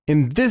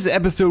In this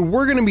episode,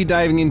 we're going to be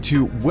diving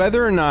into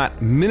whether or not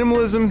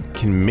minimalism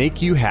can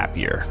make you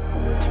happier.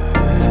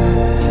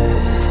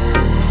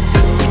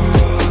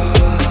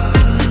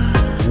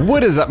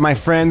 What is up, my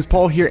friends?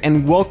 Paul here,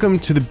 and welcome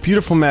to The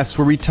Beautiful Mess,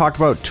 where we talk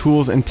about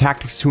tools and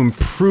tactics to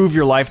improve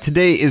your life.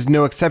 Today is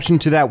no exception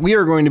to that. We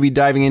are going to be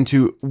diving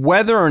into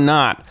whether or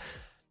not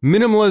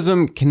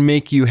minimalism can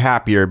make you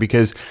happier,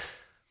 because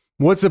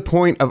what's the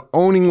point of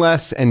owning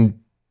less and,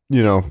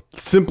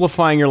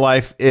 simplifying your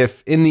life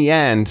if in the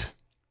end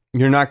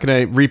you're not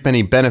going to reap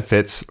any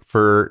benefits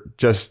for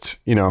just,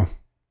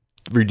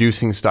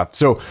 reducing stuff.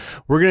 So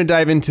we're going to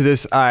dive into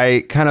this.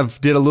 I kind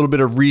of did a little bit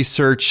of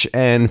research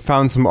and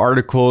found some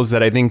articles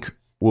that I think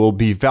will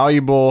be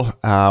valuable.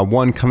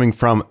 One coming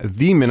from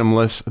The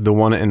Minimalist, the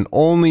one and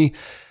only.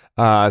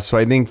 So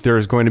I think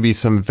there's going to be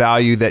some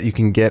value that you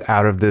can get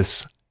out of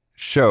this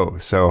show.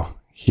 So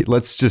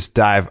let's just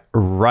dive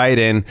right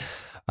in.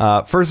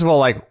 First of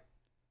all,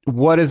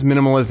 what is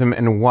minimalism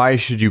and why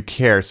should you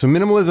care? So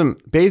minimalism,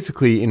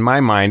 basically, in my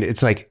mind,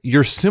 it's like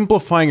you're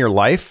simplifying your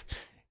life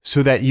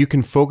so that you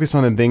can focus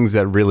on the things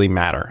that really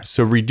matter.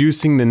 So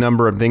reducing the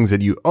number of things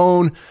that you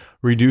own,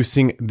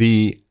 reducing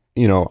the,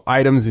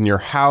 items in your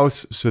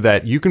house so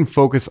that you can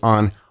focus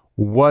on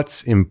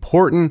what's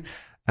important,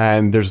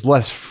 and there's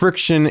less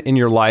friction in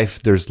your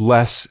life. There's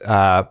less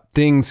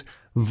things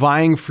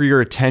vying for your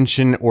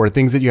attention or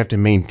things that you have to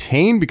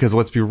maintain, because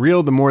let's be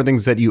real, the more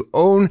things that you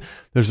own,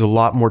 there's a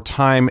lot more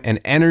time and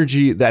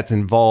energy that's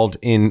involved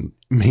in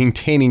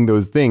maintaining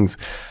those things.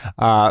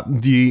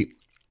 The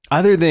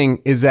other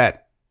thing is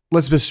that,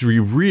 let's just be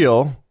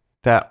real,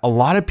 that a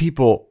lot of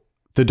people,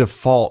 the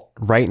default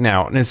right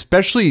now, and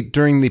especially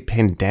during the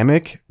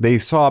pandemic, they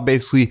saw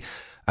basically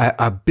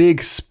a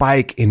big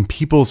spike in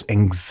people's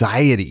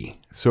anxiety.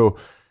 So,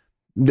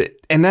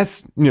 and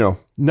that's,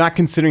 not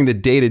considering the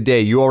day to day,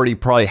 you already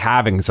probably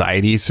have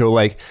anxiety. So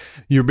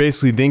you're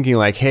basically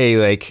thinking hey,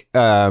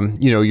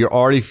 you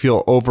already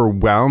feel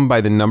overwhelmed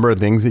by the number of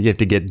things that you have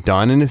to get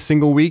done in a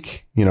single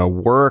week,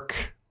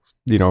 work,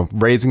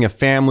 raising a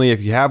family if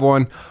you have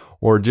one,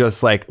 or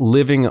just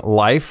living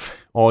life,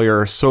 all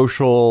your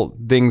social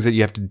things that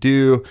you have to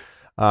do.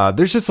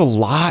 There's just a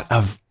lot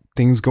of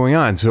things going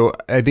on. So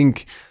I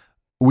think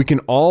we can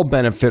all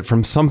benefit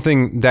from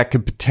something that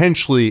could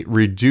potentially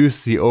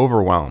reduce the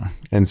overwhelm.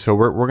 And so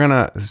we're going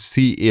to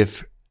see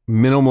if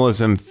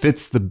minimalism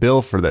fits the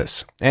bill for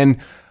this. And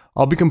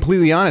I'll be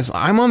completely honest,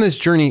 I'm on this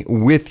journey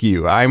with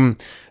you.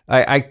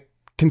 I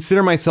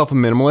consider myself a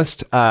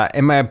minimalist.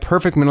 Am I a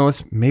perfect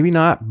minimalist? Maybe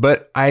not,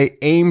 but I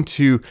aim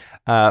to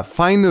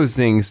find those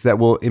things that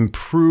will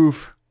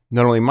improve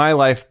not only my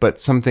life, but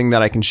something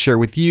that I can share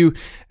with you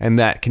and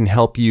that can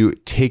help you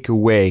take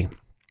away.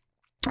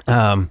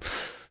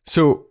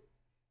 So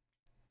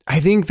I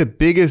think the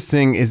biggest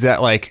thing is that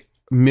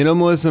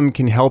minimalism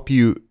can help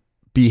you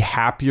be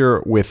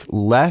happier with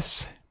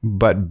less,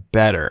 but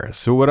better.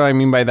 So what do I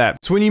mean by that?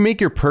 So when you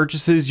make your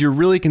purchases, you're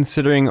really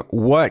considering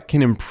what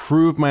can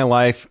improve my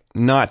life,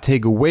 not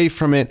take away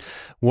from it.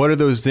 What are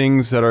those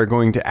things that are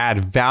going to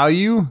add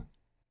value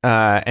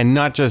and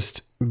not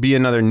just be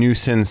another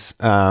nuisance?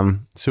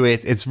 So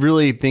it's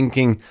really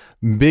thinking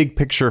big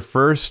picture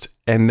first,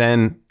 and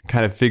then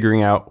kind of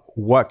figuring out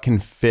what can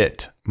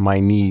fit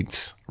my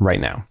needs right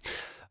now.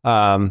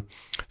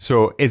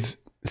 So it's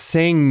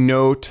saying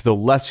no to the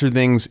lesser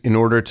things in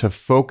order to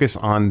focus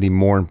on the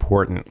more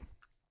important.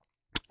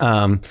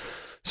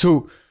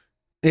 So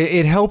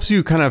it helps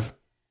you kind of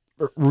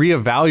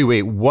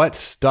reevaluate what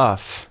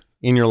stuff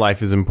in your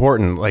life is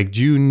important.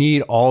 Do you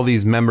need all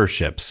these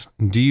memberships?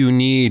 Do you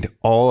need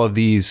all of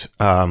these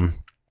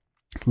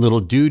little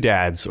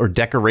doodads or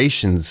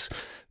decorations?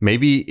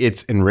 Maybe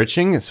it's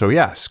enriching, so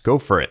yes, go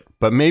for it.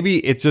 But maybe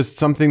it's just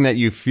something that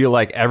you feel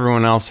like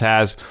everyone else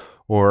has,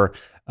 or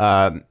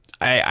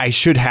I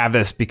should have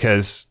this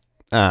because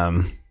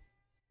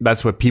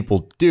that's what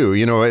people do.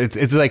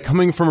 It's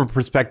coming from a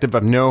perspective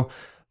of no.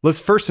 Let's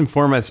first and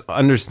foremost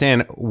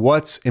understand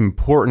what's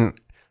important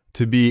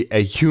to be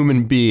a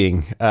human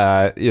being.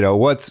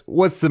 What's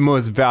the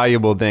most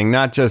valuable thing?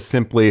 Not just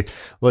simply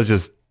let's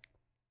just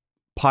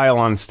pile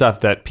on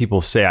stuff that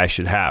people say I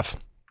should have.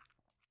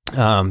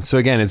 So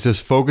again, it's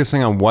just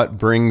focusing on what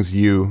brings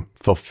you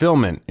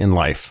fulfillment in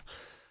life.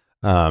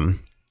 And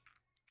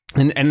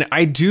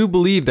I do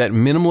believe that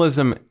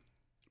minimalism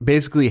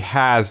basically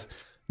has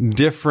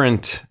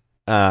different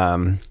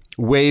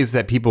ways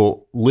that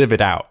people live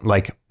it out.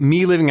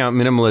 Me living out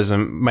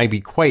minimalism might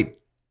be quite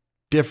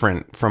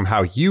different from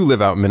how you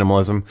live out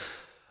minimalism.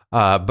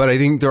 But I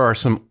think there are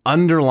some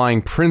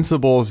underlying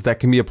principles that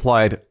can be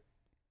applied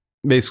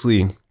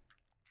basically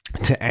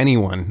to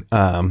anyone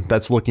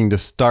that's looking to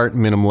start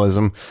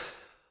minimalism.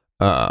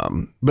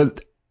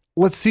 But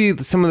let's see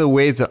some of the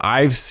ways that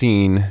I've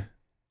seen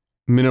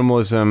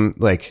minimalism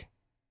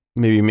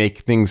maybe make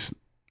things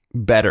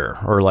better,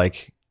 or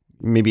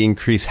maybe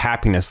increase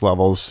happiness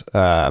levels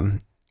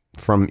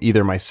from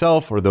either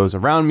myself or those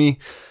around me.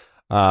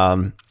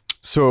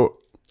 So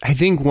I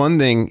think one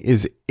thing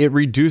is it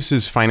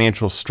reduces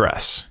financial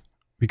stress,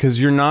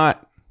 because you're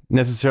not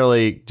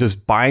necessarily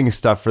just buying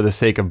stuff for the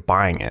sake of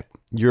buying it.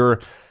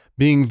 You're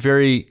being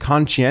very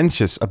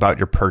conscientious about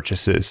your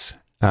purchases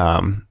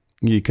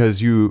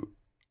because you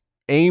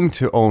aim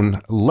to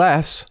own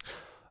less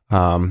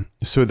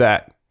so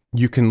that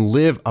you can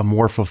live a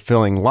more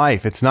fulfilling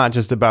life. It's not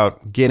just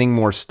about getting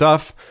more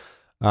stuff.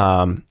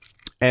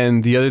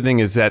 And the other thing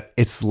is that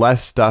it's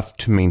less stuff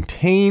to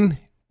maintain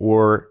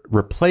or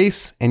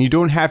replace, and you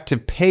don't have to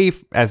pay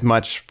as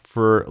much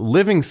for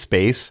living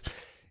space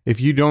if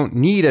you don't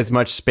need as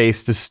much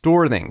space to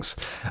store things.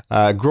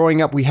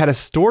 Growing up, we had a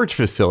storage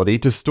facility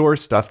to store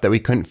stuff that we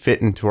couldn't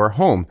fit into our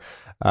home.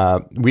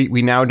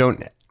 We now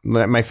don't,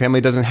 my family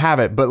doesn't have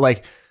it, but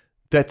like,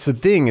 that's the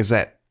thing, is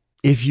that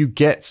if you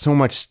get so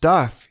much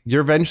stuff,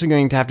 you're eventually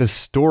going to have to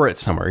store it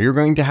somewhere. You're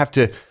going to have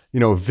to,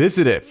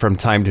 visit it from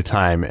time to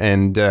time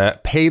and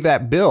pay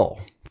that bill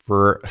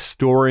for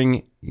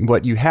storing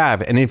what you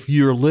have. And if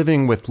you're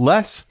living with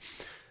less,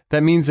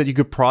 that means that you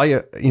could probably,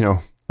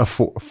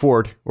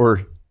 afford,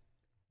 or,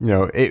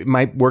 it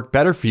might work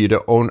better for you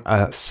to own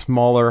a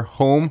smaller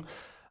home,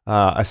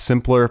 a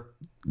simpler,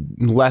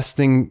 less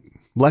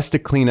to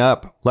clean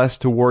up, less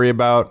to worry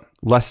about,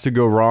 less to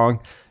go wrong.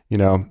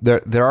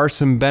 There are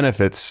some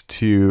benefits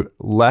to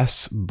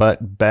less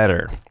but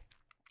better.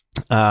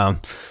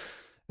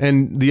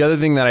 And the other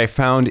thing that I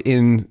found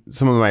in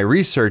some of my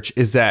research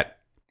is that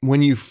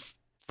when you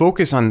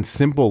focus on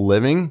simple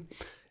living,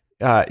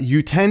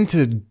 you tend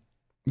to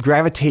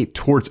gravitate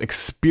towards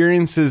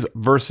experiences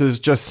versus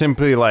just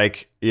simply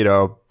like,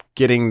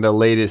 getting the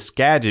latest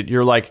gadget.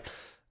 You're like,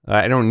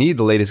 I don't need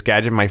the latest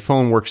gadget. My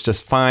phone works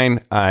just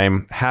fine.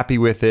 I'm happy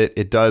with it.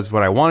 It does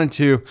what I want it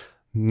to.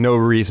 No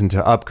reason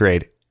to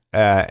upgrade.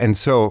 And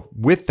so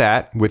with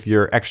that, with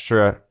your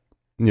extra,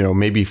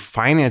 maybe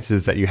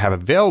finances that you have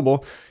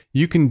available,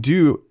 you can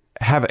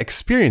have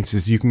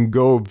experiences. You can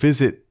go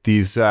visit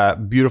these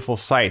beautiful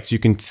sites. You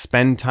can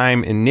spend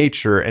time in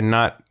nature and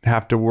not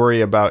have to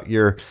worry about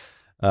your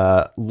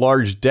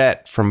large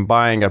debt from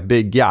buying a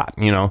big yacht.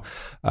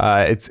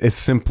 It's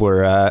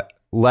simpler.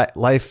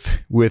 Life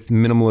with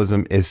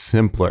minimalism is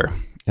simpler.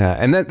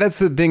 And that's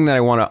the thing that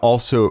I want to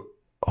also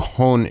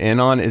hone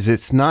in on, is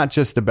it's not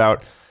just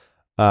about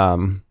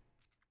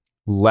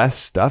less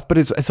stuff, but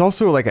it's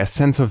also like a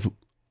sense of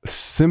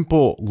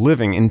simple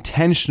living,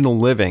 intentional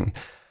living.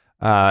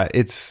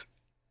 It's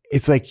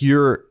like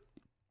you're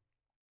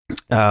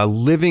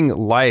living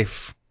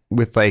life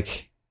with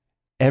like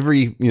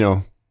every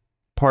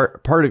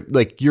part of,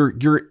 like you're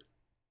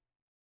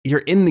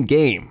in the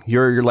game.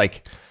 You're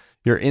like,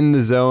 you're in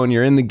the zone.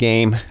 You're in the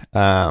game.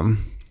 I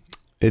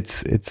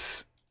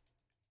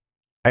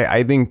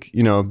think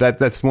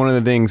that's one of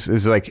the things,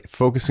 is like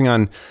focusing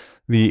on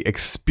the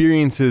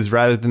experiences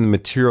rather than the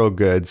material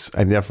goods.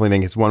 I definitely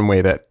think it's one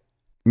way that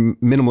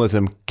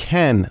minimalism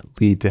can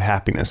lead to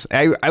happiness.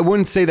 I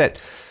wouldn't say that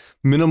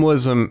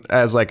minimalism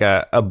as like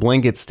a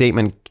blanket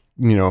statement,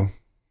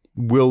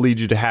 will lead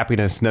you to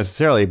happiness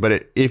necessarily,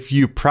 but if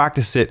you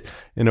practice it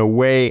in a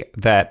way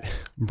that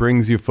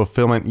brings you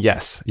fulfillment,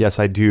 yes,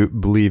 I do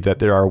believe that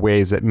there are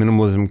ways that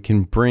minimalism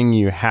can bring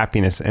you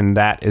happiness, and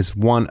that is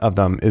one of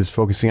them, is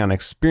focusing on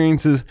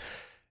experiences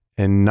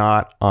and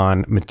not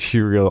on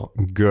material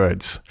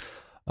goods.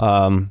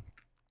 The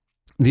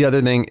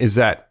other thing is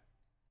that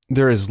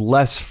there is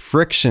less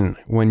friction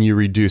when you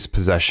reduce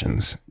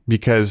possessions,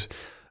 because,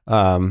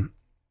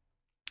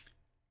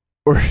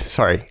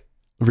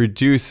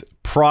 reduce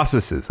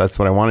processes. That's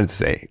what I wanted to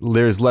say.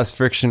 There's less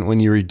friction when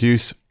you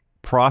reduce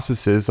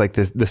processes, like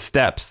the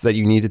steps that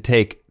you need to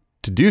take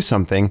to do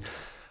something.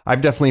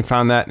 I've definitely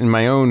found that in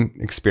my own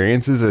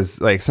experiences, as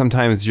like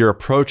sometimes you're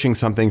approaching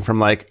something from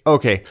like,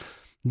 okay,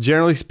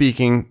 generally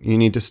speaking, you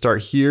need to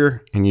start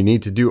here and you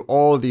need to do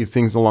all of these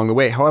things along the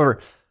way. However,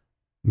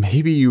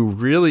 maybe you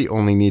really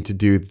only need to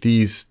do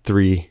these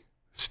 3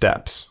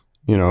 steps,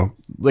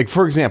 like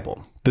for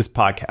example, this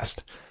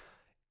podcast.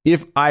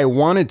 If I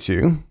wanted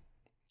to,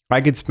 I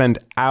could spend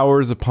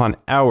hours upon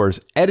hours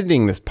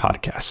editing this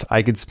podcast.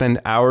 I could spend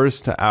hours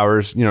to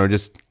hours,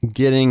 just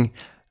getting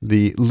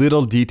the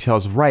little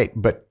details right.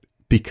 But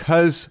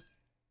because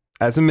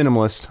as a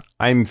minimalist,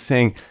 I'm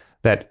saying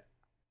that,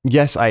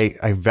 yes,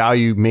 I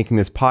value making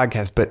this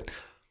podcast, but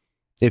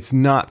it's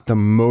not the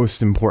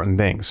most important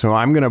thing. So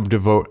I'm going to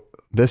devote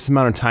this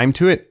amount of time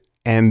to it.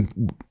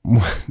 And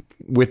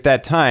with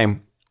that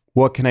time,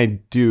 what can I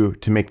do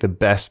to make the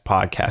best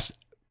podcast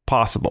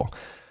possible?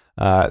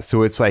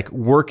 So it's like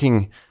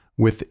working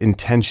with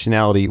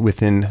intentionality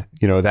within,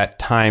 that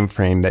time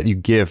frame that you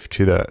give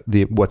to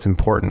the what's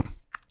important.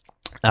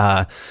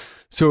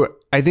 So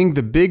I think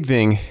the big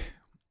thing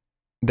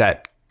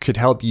that could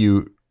help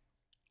you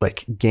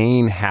like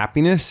gain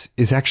happiness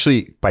is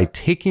actually by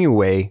taking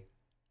away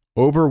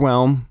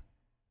overwhelm,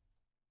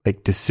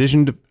 like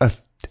decision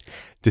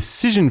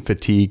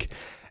fatigue,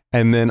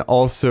 and then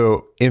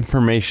also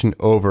information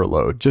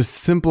overload. Just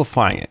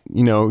simplifying it.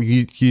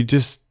 You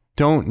just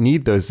don't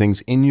need those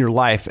things in your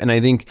life. And I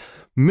think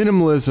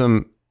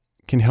minimalism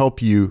can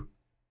help you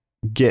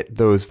get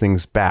those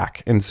things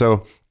back. And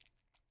so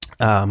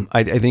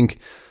I think,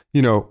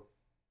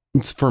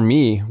 it's for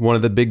me, one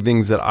of the big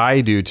things that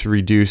I do to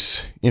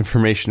reduce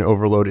information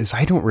overload is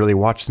I don't really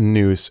watch the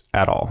news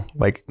at all.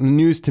 Like,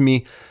 news to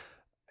me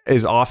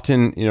is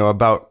often,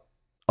 about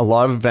a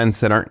lot of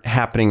events that aren't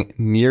happening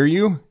near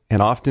you,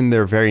 and often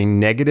they're very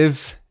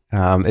negative.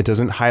 It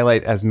doesn't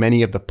highlight as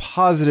many of the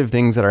positive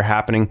things that are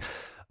happening.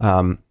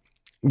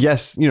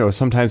 Yes,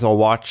 sometimes I'll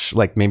watch,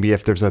 like, maybe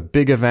if there's a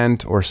big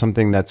event or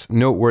something that's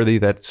noteworthy,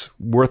 that's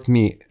worth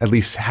me at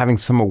least having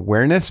some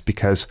awareness,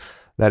 because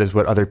that is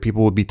what other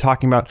people would be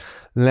talking about.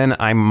 Then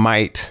I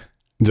might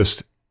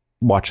just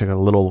watch a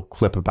little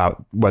clip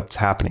about what's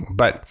happening.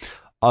 But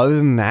other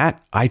than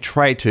that, I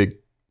try to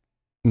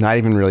not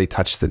even really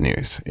touch the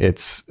news.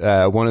 It's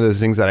one of those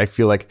things that I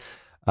feel like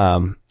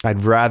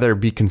I'd rather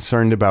be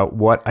concerned about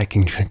what I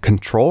can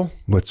control,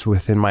 what's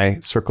within my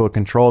circle of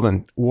control,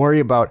 than worry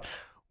about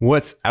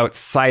what's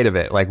outside of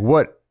it. Like,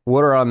 what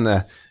are on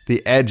the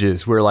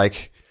edges where,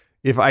 like,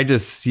 if I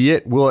just see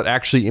it, will it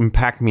actually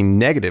impact me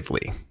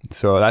negatively?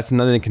 So that's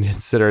another thing to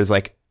consider, is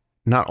like,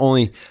 not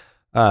only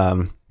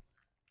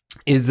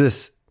is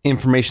this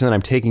information that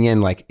I'm taking in,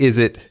 like, is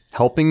it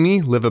helping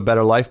me live a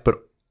better life, but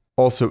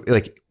also,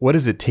 like, what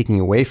is it taking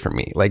away from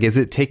me? Like, is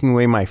it taking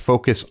away my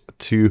focus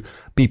to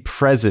be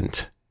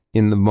present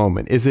in the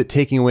moment? Is it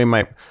taking away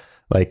my,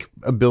 like,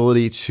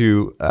 ability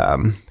to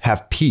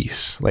have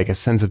peace, like a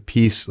sense of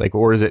peace? Like,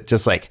 or is it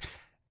just like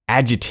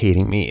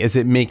agitating me? Is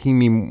it making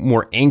me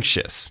more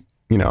anxious?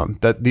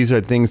 That these are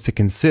things to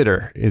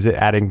consider. Is it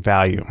adding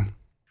value?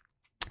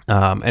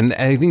 And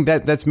I think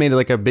that's made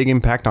like a big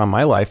impact on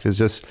my life, is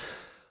just,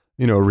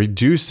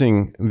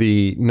 reducing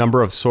the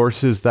number of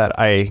sources that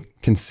I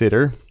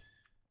consider.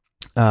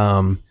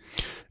 And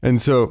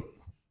so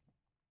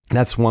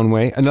that's one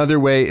way. Another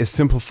way is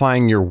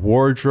simplifying your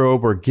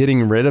wardrobe or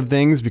getting rid of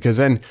things, because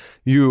then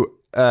you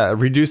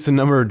reduce the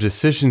number of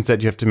decisions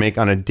that you have to make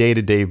on a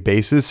day-to-day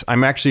basis.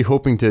 I'm actually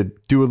hoping to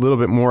do a little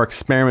bit more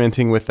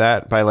experimenting with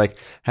that by, like,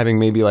 having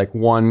maybe like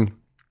one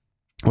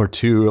or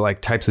two,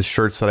 like, types of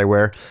shirts that I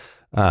wear,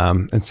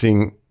 and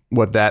seeing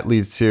what that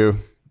leads to.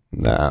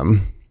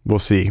 We'll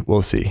see.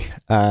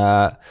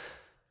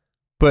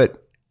 But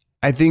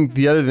I think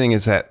the other thing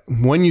is that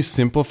when you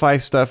simplify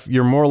stuff,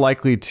 you're more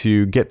likely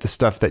to get the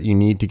stuff that you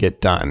need to get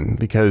done,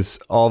 because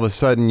all of a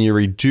sudden you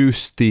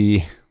reduce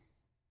the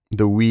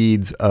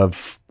weeds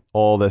of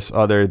all this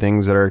other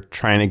things that are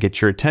trying to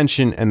get your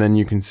attention. And then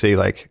you can say,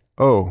 like,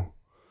 oh,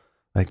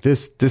 like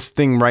this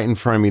thing right in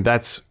front of me,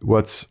 that's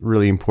what's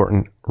really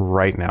important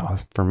right now.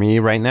 For me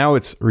right now,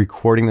 it's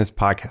recording this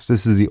podcast.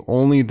 This is the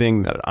only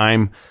thing that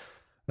I'm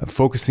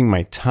focusing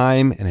my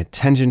time and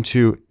attention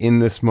to in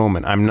this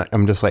moment.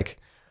 I'm just like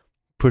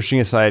pushing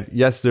aside.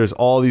 Yes, there's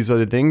all these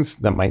other things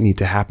that might need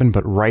to happen,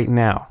 but right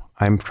now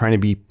I'm trying to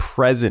be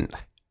present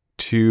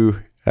to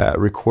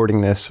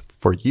recording this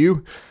for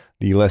you,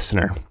 the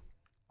listener.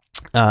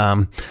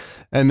 And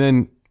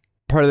then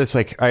part of this,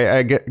 like,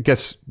 I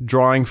guess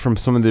drawing from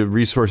some of the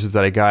resources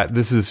that I got,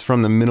 this is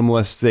from the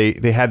Minimalists.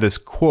 They had this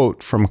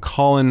quote from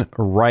Colin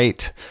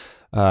Wright,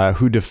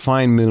 who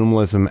defined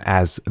minimalism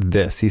as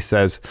this. He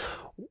says,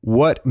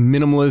 "What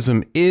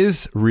minimalism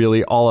is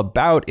really all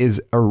about is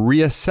a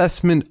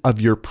reassessment of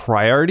your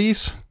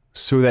priorities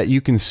so that you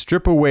can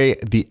strip away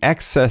the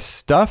excess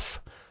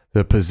stuff,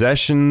 the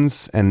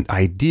possessions and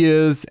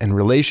ideas and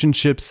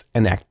relationships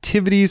and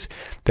activities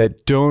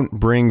that don't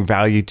bring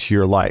value to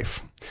your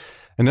life."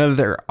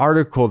 Another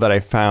article that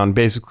I found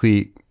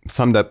basically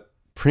summed up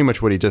pretty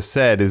much what he just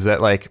said, is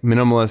that, like,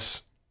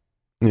 minimalists,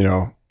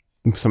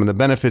 some of the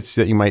benefits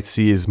that you might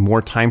see is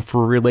more time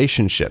for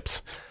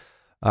relationships.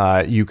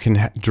 You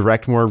can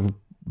direct more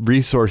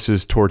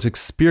resources towards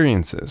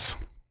experiences.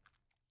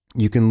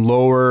 You can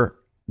lower,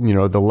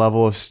 the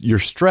level of your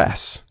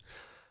stress.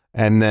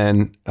 And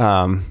then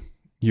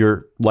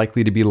you're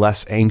likely to be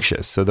less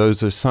anxious. So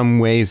those are some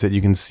ways that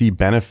you can see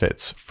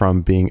benefits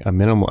from being a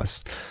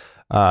minimalist.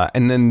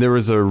 And then there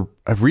was a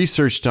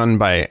research done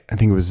by, I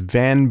think it was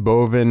Van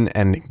Boven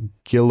and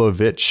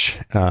Gilovich,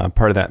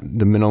 part of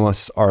the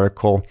Minimalist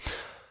article.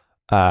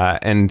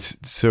 And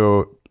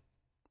so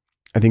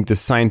I think the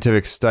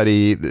scientific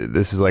study,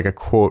 this is like a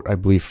quote, I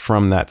believe,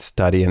 from that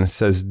study, and it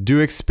says, "Do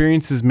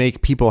experiences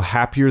make people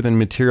happier than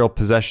material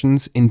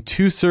possessions? In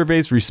 2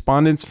 surveys,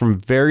 respondents from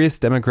various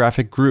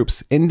demographic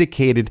groups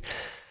indicated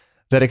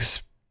that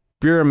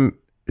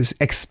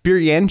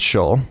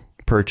experiential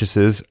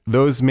purchases,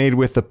 those made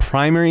with the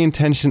primary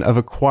intention of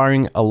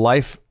acquiring a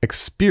life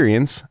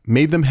experience,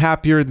 made them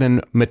happier than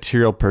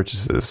material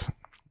purchases."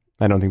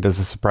 I don't think that's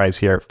a surprise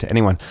here to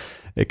anyone.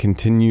 It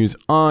continues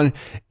on.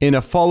 In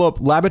a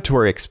follow-up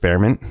laboratory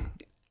experiment,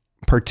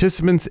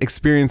 participants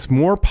experienced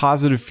more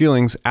positive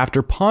feelings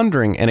after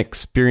pondering an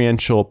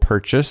experiential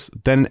purchase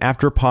than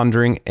after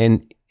pondering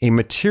a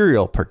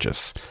material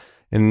purchase.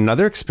 In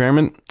another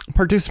experiment,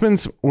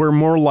 participants were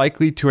more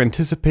likely to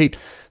anticipate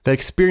that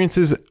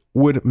experiences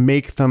would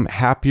make them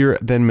happier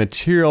than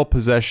material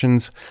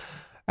possessions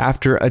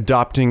after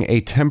adopting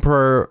a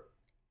temporarily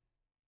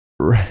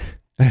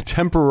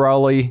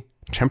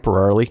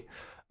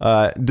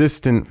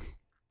distant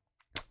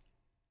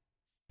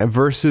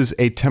versus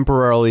a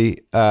temporarily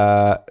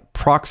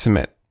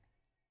proximate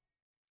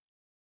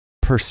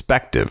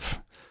perspective.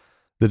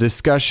 The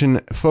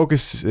discussion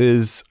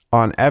focuses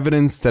on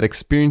evidence that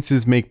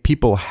experiences make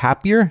people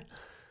happier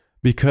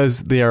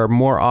because they are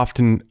more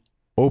often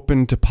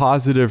open to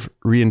positive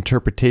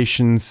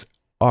reinterpretations,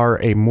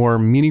 are a more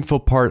meaningful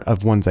part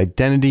of one's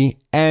identity,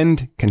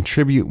 and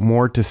contribute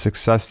more to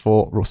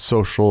successful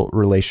social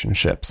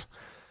relationships.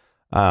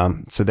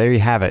 So there you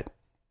have it.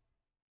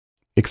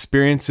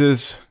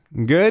 Experiences,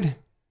 good.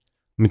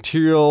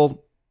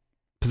 Material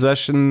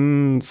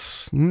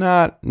possessions,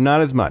 not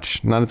as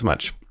much.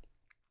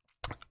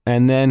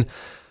 And then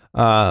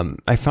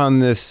I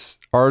found this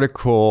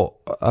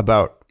article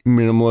about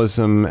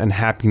minimalism and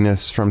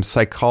happiness from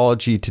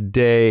Psychology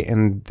Today,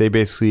 and they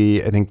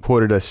basically, I think,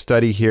 quoted a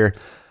study here.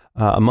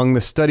 Among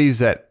the studies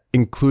that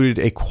included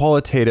a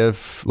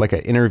qualitative, like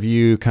an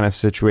interview kind of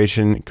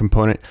situation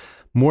component,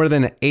 more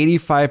than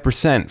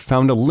 85%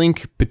 found a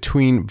link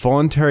between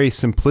voluntary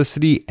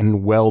simplicity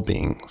and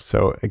well-being.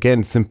 So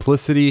again,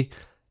 simplicity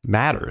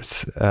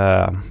matters.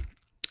 And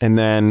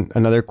then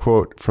another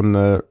quote from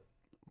the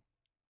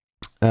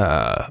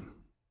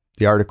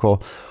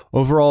article: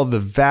 overall, the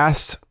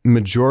vast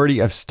majority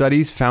of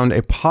studies found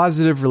a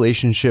positive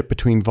relationship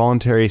between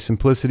voluntary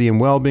simplicity and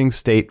well-being,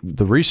 state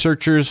the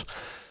researchers.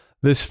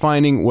 This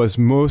finding was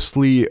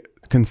mostly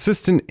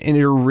consistent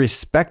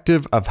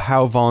irrespective of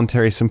how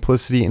voluntary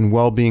simplicity and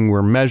well-being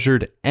were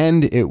measured,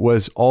 and it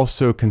was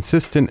also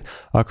consistent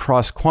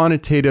across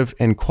quantitative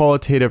and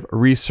qualitative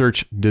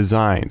research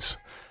designs.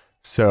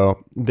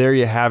 So there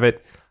you have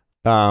it.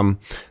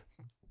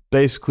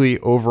 Basically,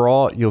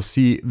 overall, you'll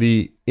see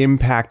the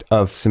impact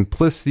of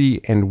simplicity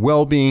and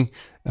well-being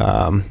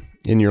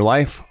in your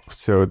life.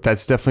 So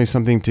that's definitely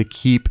something to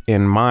keep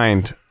in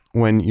mind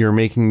when you're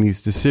making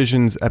these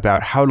decisions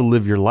about how to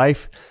live your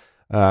life.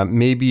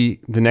 Maybe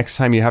the next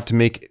time you have to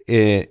make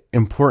an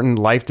important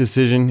life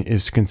decision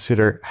is to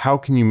consider how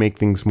can you make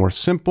things more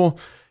simple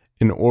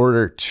in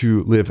order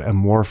to live a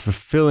more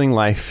fulfilling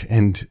life,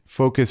 and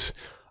focus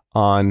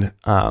on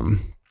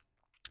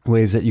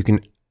ways that you can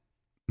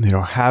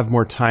have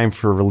more time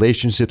for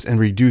relationships and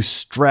reduce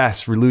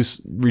stress,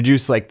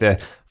 reduce like the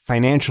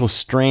financial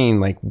strain.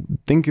 Like,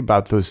 think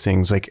about those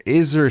things. Like,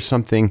 is there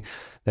something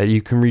that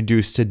you can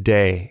reduce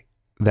today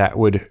that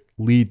would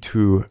lead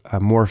to a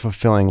more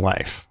fulfilling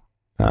life?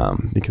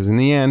 Because in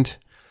the end,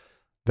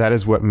 that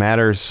is what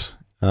matters.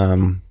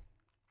 And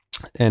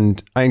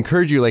I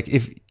encourage you, like,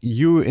 if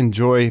you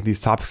enjoy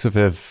these topics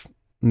of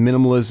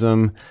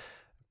minimalism,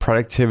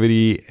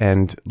 productivity,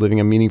 and living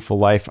a meaningful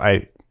life,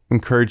 I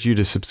encourage you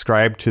to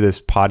subscribe to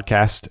this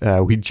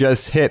podcast. We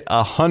just hit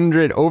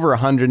over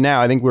 100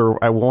 now. I think we're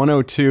at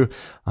 102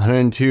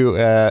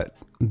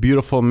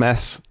 beautiful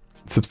mess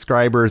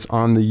subscribers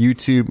on the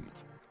YouTube.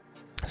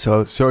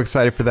 So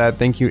excited for that.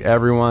 Thank you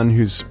everyone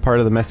who's part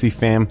of the Messy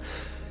fam.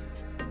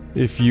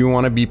 If you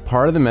want to be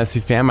part of the Messy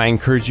fam, I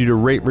encourage you to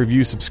rate,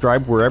 review,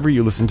 subscribe wherever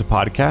you listen to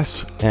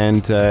podcasts.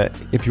 And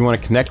if you want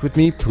to connect with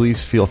me,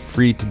 please feel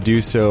free to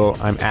do so.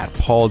 I'm at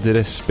Paul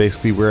Dittis,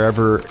 basically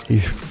wherever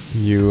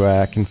you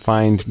can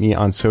find me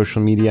on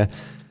social media.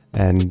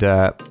 And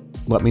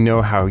let me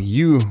know how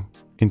you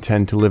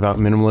intend to live out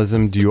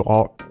minimalism. Do you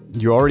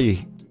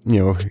already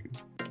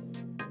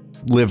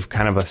live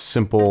kind of a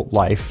simple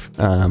life?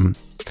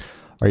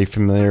 Are you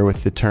familiar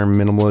with the term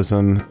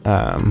minimalism?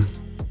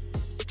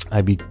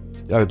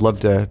 I would love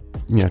to,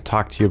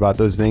 talk to you about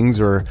those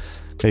things, or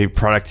maybe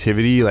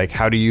productivity. Like,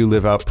 how do you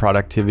live out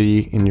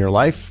productivity in your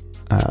life?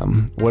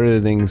 What are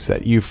the things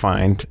that you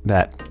find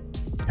that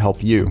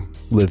help you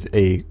live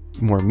a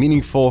more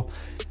meaningful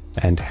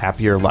and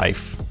happier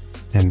life?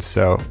 And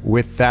so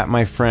with that,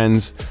 my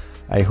friends,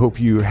 I hope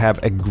you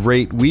have a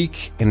great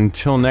week. And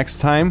until next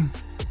time,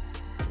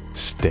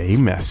 stay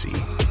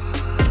messy.